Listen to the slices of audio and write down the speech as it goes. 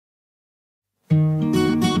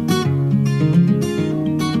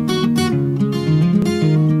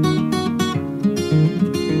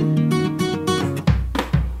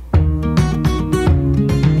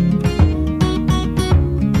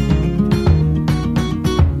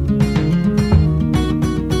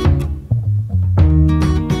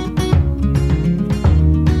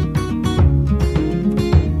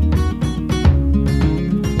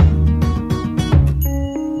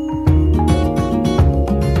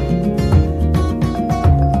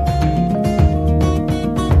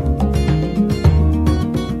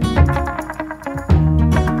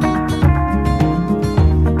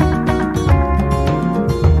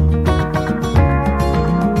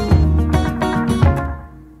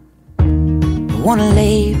wanna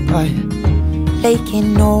lay by a lake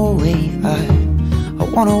in Norway. I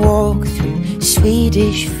wanna walk through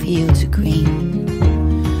Swedish fields of green.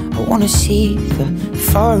 I wanna see the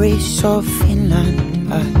forests of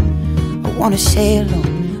Finland. I wanna sail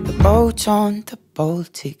on the boat on the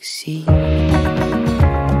Baltic Sea.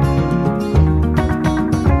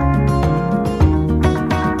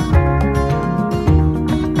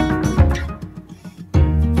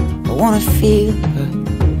 I wanna feel the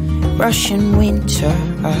Russian winter.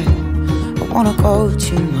 I wanna go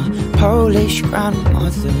to my Polish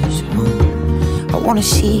grandmother's home. I wanna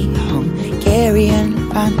see Hungarian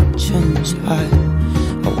lanterns. I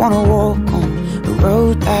wanna walk on the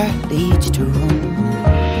road that leads to Rome.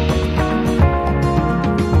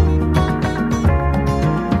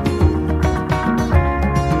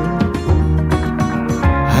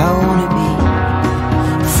 I wanna be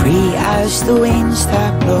free as the winds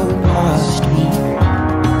that blow past me,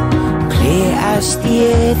 clear as the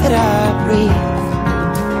air that I breathe,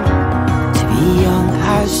 to be young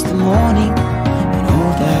as the morning and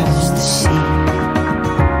old as the sea.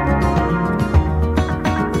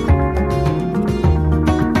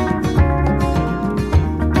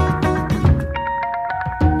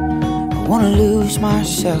 I wanna lose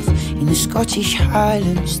myself in the Scottish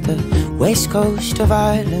Highlands, the west coast of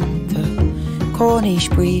Ireland, the Cornish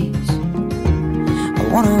breeze. I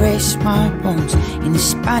wanna rest my bones in the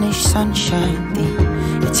Spanish sunshine. The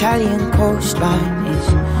Italian coastline is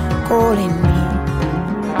calling me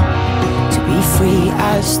to be free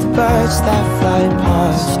as the birds that fly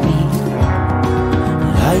past me,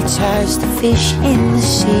 light as the fish in the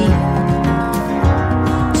sea,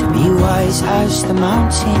 to be wise as the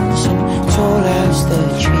mountains and tall as the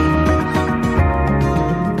trees.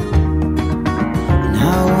 And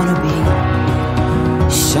I wanna be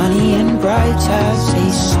sunny and bright as a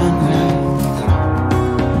sunrise,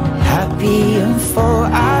 happy and full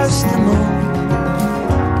as the moon,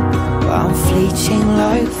 but I'm fleeting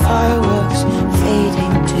like fireworks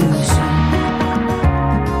fading too soon.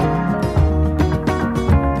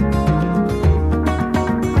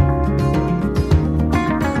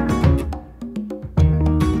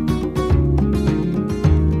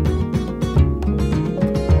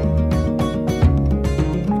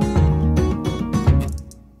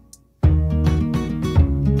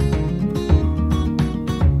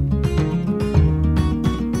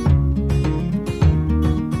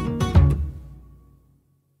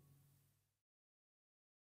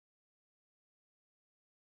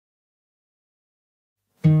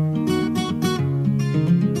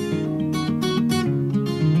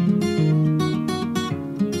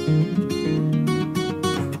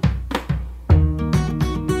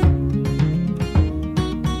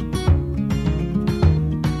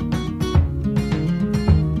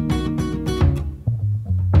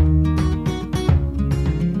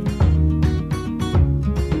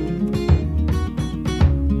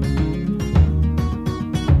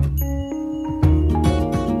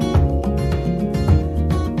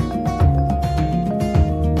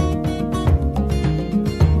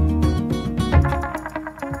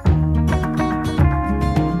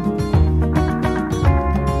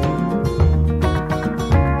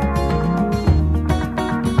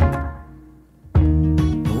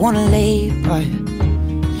 I wanna lay by a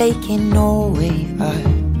lake in Norway.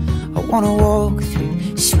 I wanna walk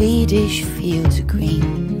through Swedish fields of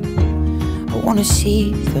green. I wanna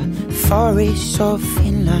see the forests of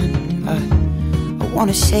Finland. I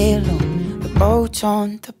wanna sail on the boat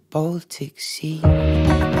on the Baltic Sea.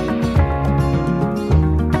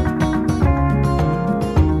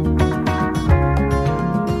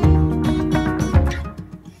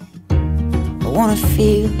 I wanna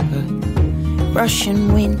feel the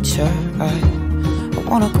Russian winter. I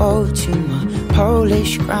wanna go to my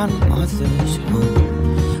Polish grandmother's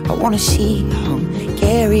home. I wanna see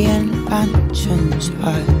Hungarian lanterns.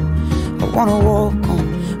 I wanna walk on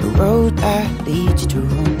the road that leads to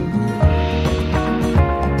Rome.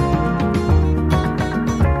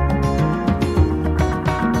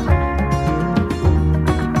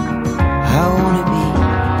 I wanna be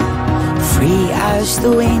free as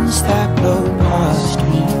the winds that blow past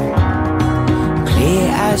me, clear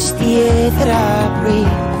as the air that I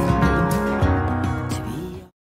breathe,